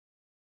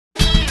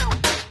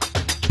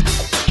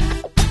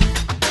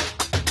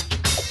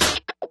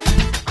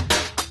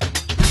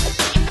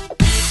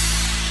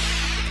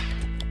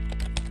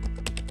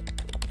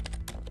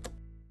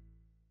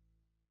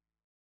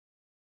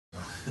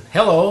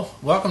Hello,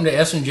 welcome to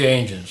S&J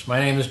Engines. My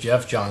name is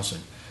Jeff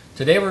Johnson.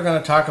 Today we're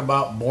going to talk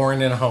about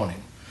boring and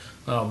honing.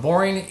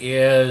 Boring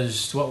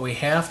is what we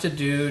have to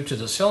do to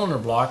the cylinder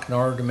block in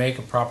order to make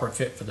a proper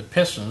fit for the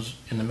pistons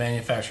in the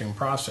manufacturing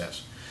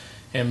process.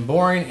 And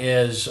boring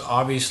is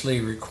obviously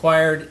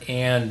required,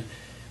 and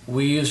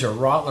we use a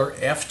Rottler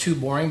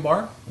F2 boring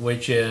bar,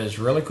 which is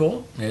really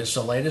cool. It's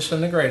the latest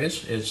and the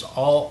greatest. It's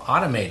all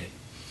automated.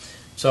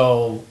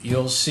 So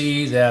you'll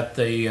see that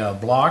the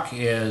block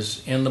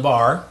is in the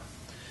bar,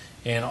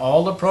 and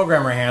all the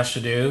programmer has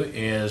to do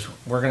is,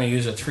 we're going to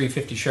use a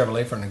 350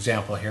 Chevrolet for an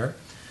example here.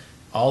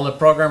 All the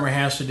programmer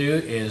has to do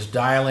is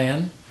dial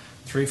in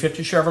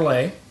 350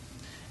 Chevrolet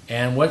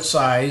and what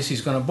size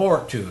he's going to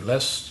bore it to.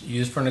 Let's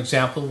use for an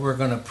example, we're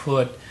going to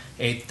put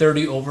a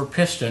 30 over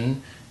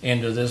piston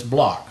into this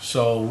block.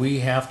 So we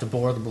have to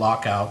bore the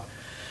block out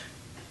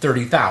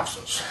 30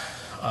 thousandths.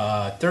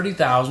 30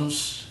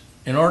 thousandths,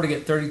 in order to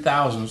get 30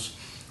 thousandths,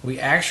 we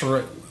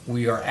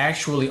are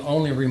actually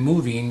only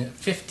removing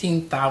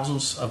 15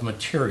 thousandths of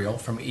material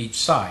from each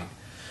side.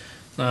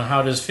 Now,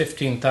 how does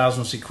 15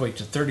 thousandths equate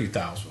to 30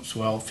 thousandths?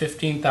 Well,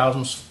 15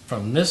 thousandths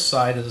from this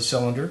side of the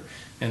cylinder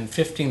and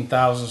 15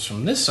 thousandths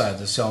from this side of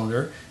the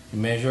cylinder, you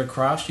measure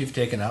across, you've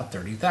taken out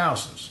 30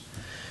 thousandths.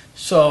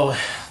 So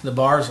the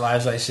bar, as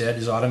I said,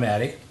 is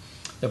automatic.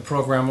 The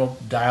program will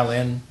dial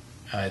in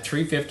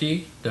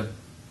 350. The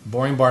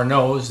boring bar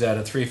knows that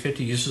a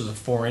 350 uses a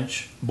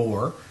 4-inch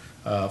bore,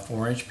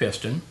 4-inch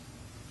piston,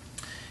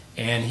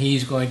 and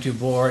he's going to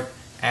bore it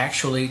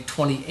actually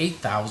 28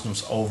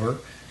 thousandths over.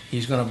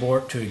 He's going to bore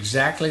it to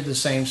exactly the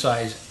same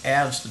size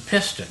as the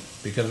piston,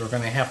 because we're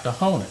going to have to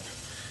hone it.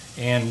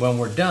 And when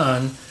we're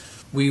done,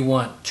 we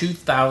want 2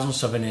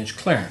 thousandths of an inch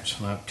clearance.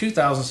 Now, 2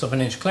 thousandths of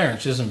an inch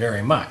clearance isn't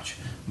very much,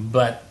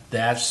 but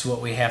that's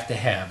what we have to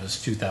have,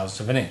 is 2 thousandths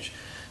of an inch.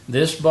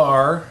 This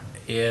bar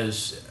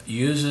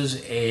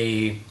uses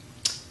a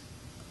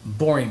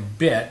boring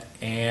bit,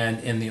 and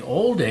in the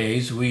old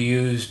days we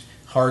used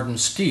hardened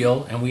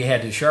steel and we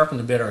had to sharpen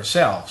the bit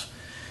ourselves.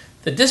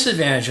 The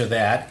disadvantage of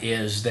that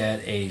is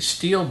that a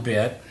steel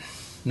bit,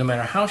 no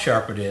matter how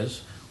sharp it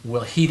is,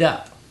 will heat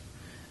up.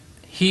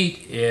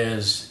 Heat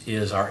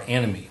is our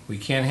enemy. We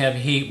can't have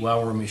heat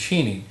while we're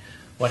machining.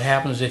 What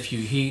happens if you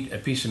heat a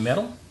piece of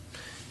metal?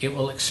 It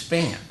will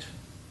expand.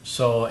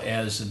 So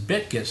as the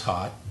bit gets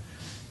hot,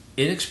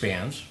 it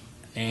expands,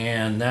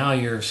 and now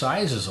your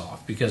size is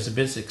off because the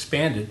bit's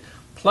expanded.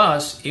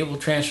 Plus, it will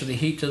transfer the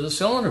heat to the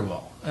cylinder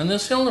wall, and the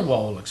cylinder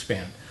wall will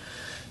expand.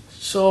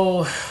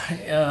 So,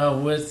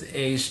 with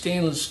a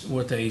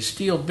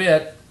steel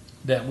bit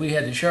that we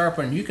had to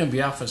sharpen, you can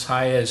be off as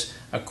high as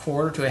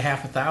 1/4 to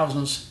 1/2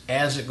 thousandths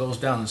as it goes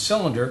down the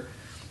cylinder.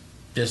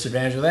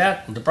 Disadvantage of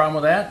that, the problem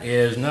with that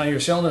is now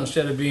your cylinder,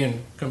 instead of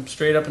being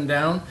straight up and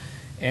down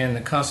and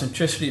the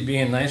concentricity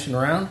being nice and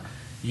round,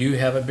 you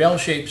have a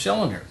bell-shaped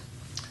cylinder.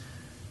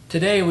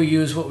 Today we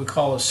use what we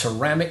call a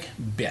ceramic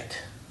bit.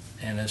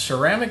 And a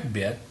ceramic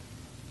bit,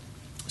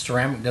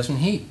 ceramic doesn't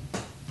heat.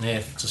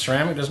 If the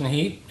ceramic doesn't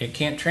heat, it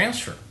can't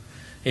transfer.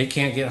 It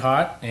can't get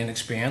hot and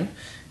expand,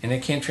 and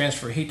it can't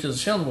transfer heat to the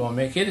cylinder wall and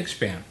make it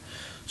expand.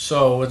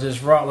 So with this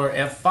Rottler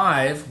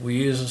F5, we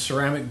use a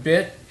ceramic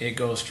bit. It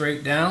goes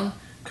straight down,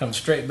 comes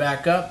straight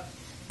back up,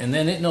 and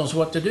then it knows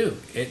what to do.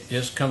 It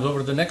just comes over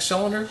to the next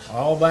cylinder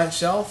all by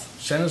itself,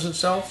 centers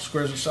itself,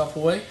 squares itself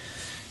away,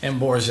 and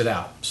bores it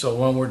out. So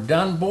when we're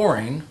done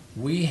boring,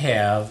 we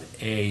have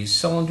a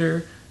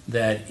cylinder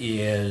that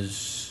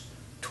is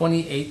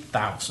 28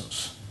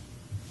 thousandths,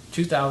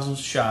 2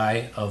 thousandths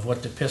shy of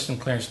what the piston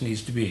clearance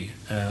needs to be.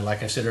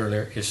 Like I said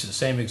earlier, it's the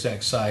same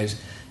exact size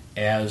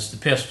as the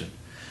piston.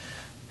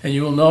 And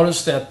you will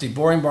notice that the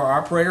boring bar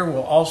operator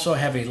will also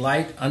have a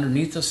light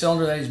underneath the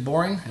cylinder that he's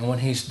boring, and when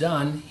he's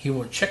done, he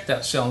will check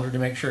that cylinder to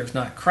make sure it's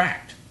not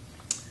cracked.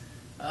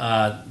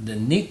 The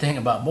neat thing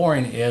about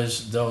boring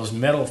is those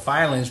metal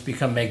filings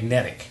become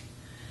magnetic,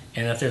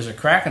 and if there's a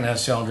crack in that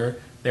cylinder,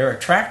 they're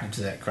attracted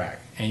to that crack,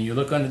 and you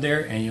look under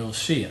there and you'll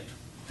see it.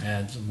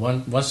 And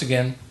once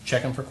again,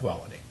 checking for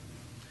quality.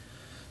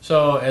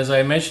 So as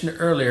I mentioned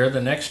earlier,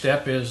 the next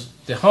step is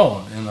the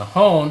hone, and the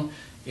hone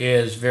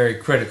is very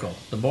critical.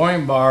 The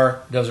boring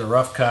bar does a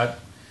rough cut,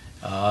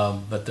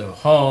 but the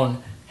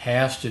hone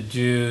has to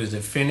do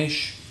the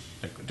finish,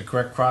 the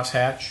correct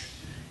crosshatch,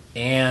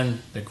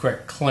 and the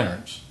correct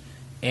clearance,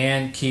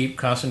 and keep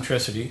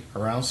concentricity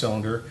around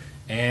cylinder,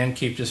 and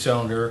keep the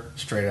cylinder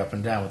straight up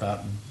and down without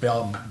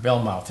bell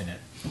mouthing it.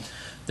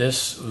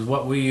 This,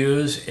 what we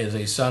use, is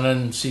a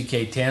Sunnen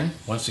CK10.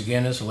 Once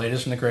again, it's the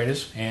latest and the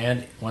greatest,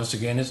 and once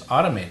again, it's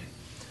automated.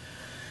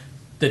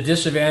 The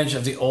disadvantage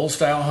of the old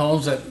style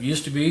hones that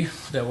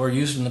were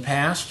used in the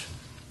past,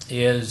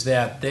 is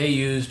that they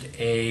used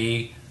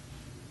a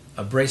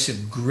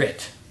abrasive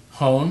grit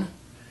hone,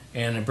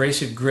 and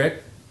abrasive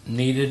grit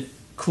needed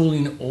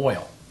cooling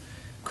oil.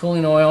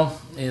 Cooling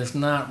oil is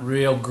not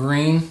real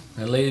green.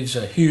 It leaves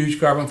a huge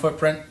carbon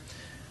footprint.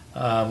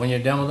 When you're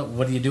done with it,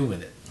 what do you do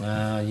with it?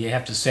 You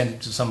have to send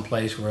it to some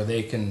place where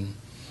they can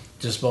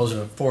dispose of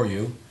it for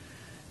you.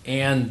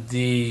 And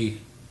the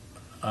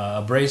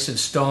abrasive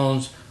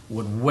stones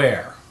would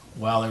wear.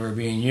 while they were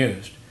being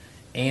used.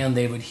 And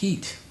they would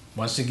heat.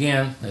 Once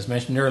again, as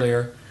mentioned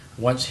earlier,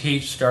 once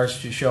heat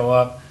starts to show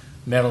up,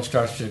 metal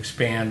starts to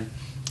expand,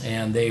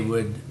 and they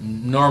would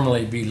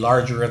normally be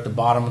larger at the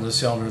bottom of the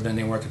cylinder than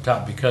they were at the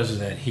top because of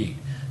that heat.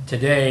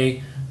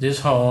 Today,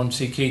 this hone,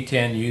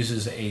 CK10,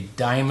 uses a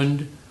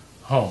diamond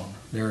hone.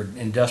 They're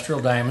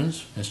industrial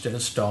diamonds instead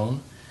of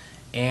stone,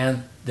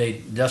 and the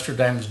industrial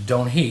diamonds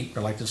don't heat.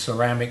 They're like the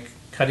ceramic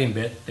cutting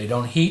bit. They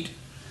don't heat,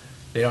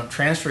 they don't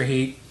transfer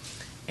heat,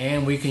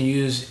 and we can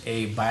use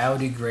a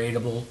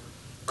biodegradable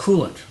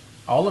coolant.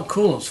 All the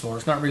coolant's for,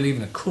 it's not really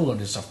even a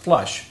coolant, it's a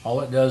flush.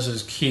 All it does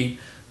is keep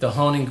the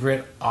honing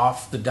grit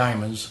off the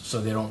diamonds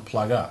so they don't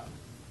plug up.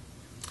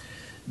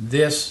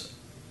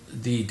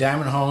 The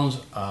diamond hones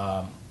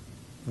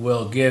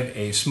will give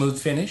a smooth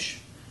finish,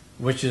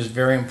 which is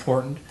very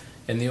important.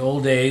 In the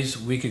old days,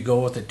 we could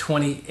go with a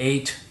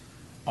 28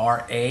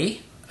 RA.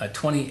 A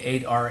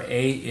 28 RA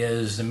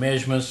is the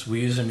measurements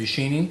we use in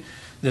machining.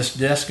 This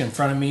desk in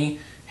front of me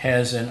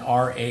has an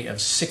RA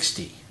of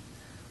 60.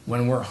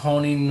 When we're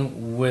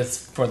honing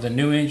for the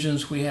new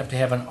engines, we have to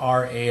have an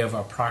RA of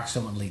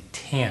approximately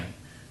 10,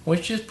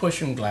 which is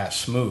pushing glass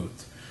smooth.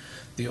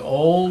 The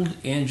older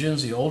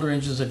engines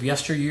of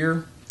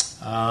yesteryear,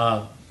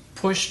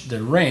 pushed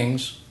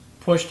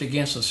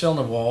against the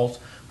cylinder walls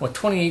with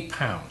 28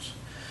 pounds.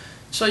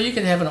 So you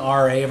can have an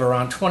RA of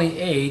around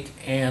 28,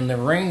 and the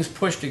rings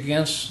pushed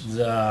against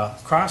the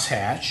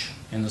crosshatch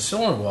and the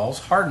cylinder walls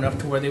hard enough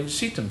to where they would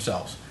seat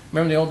themselves.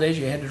 Remember in the old days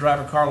you had to drive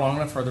a car long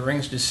enough for the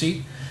rings to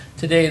seat?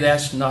 Today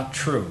that's not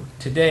true.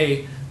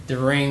 Today the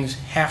rings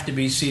have to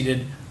be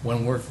seated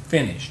when we're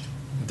finished.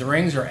 The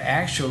rings are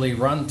actually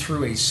run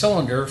through a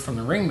cylinder from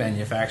the ring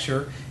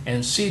manufacturer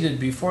and seated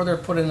before they're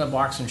put in the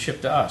box and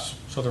shipped to us.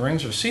 So the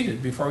rings are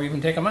seated before we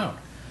even take them out.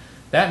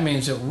 That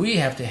means that we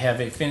have to have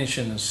a finish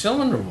in the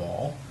cylinder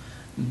wall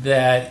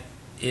that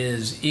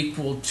is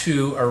equal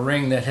to a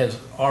ring that has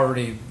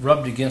already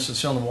rubbed against the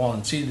cylinder wall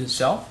and seated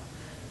itself.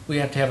 We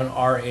have to have an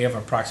RA of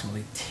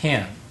approximately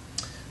 10.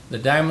 The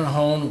diamond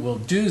hone will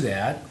do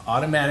that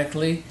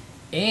automatically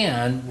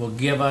and will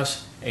give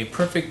us a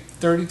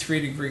perfect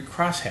 33-degree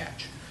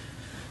crosshatch.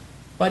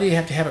 Why do you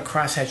have to have a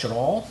crosshatch at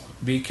all?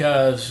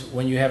 Because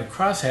when you have a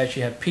crosshatch,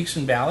 you have peaks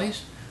and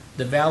valleys.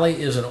 The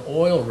valley is an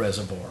oil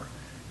reservoir,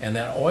 and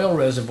that oil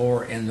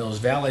reservoir in those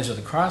valleys of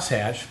the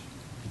crosshatch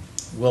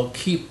will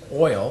keep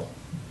oil,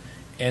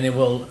 and it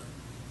will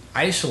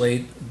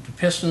isolate the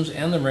pistons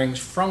and the rings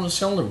from the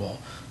cylinder wall.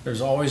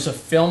 There's always a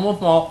film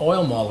of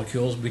oil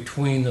molecules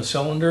between the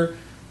cylinder,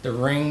 the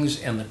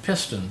rings, and the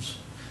pistons,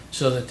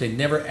 so that they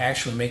never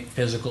actually make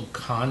physical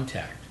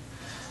contact.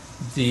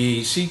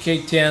 The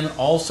CK10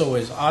 also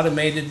is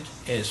automated,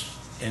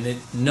 and it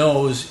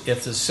knows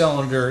if the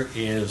cylinder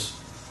is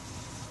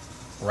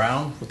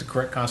round with the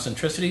correct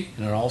concentricity,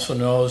 and it also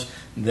knows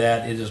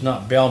that it is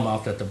not bell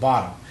mouthed at the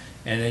bottom.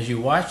 And as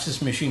you watch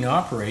this machine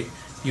operate,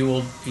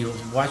 you'll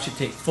watch it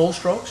take full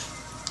strokes,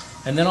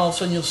 and then all of a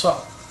sudden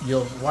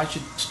you'll watch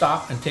it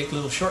stop and take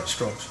little short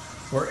strokes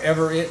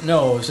wherever it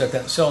knows that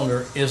that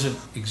cylinder isn't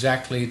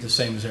exactly the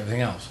same as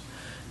everything else.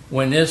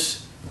 When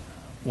this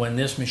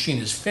machine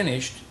is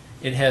finished,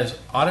 it has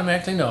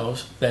automatically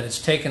knows that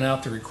it's taken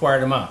out the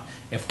required amount.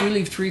 If we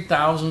leave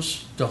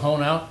 3/1000ths to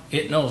hone out,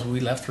 it knows we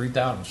left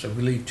 3/1000ths. If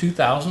we leave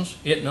 2/1000ths,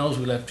 it knows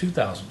we left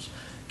 2/1000ths.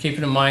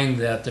 Keeping in mind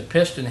that the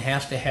piston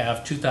has to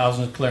have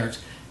 2/1000 clearance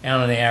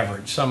on an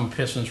average. Some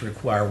pistons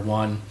require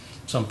 1,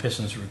 some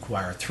pistons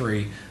require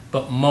 3,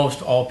 but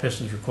most all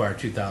pistons require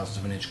 2/1000ths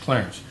of an inch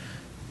clearance.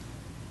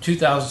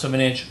 2/1000ths of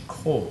an inch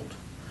cold.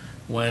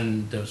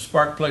 When the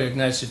spark plug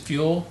ignites the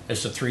fuel,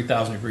 it's a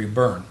 3,000-degree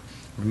burn.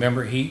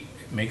 Remember, heat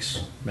makes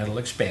metal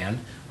expand.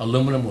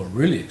 Aluminum will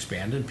really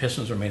expand, and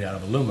pistons are made out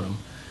of aluminum.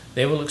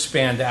 They will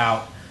expand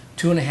out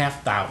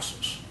 2.5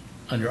 thousandths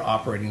under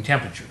operating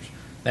temperatures.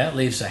 That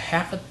leaves a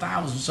 0.5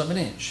 thousandths of an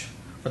inch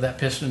for that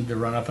piston to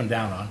run up and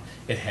down on.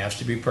 It has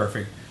to be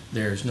perfect.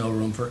 There's no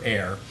room for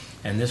error,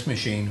 and this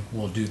machine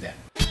will do that.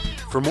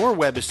 For more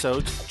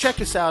webisodes,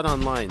 check us out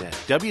online at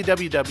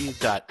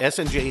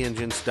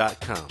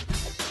www.snjengines.com.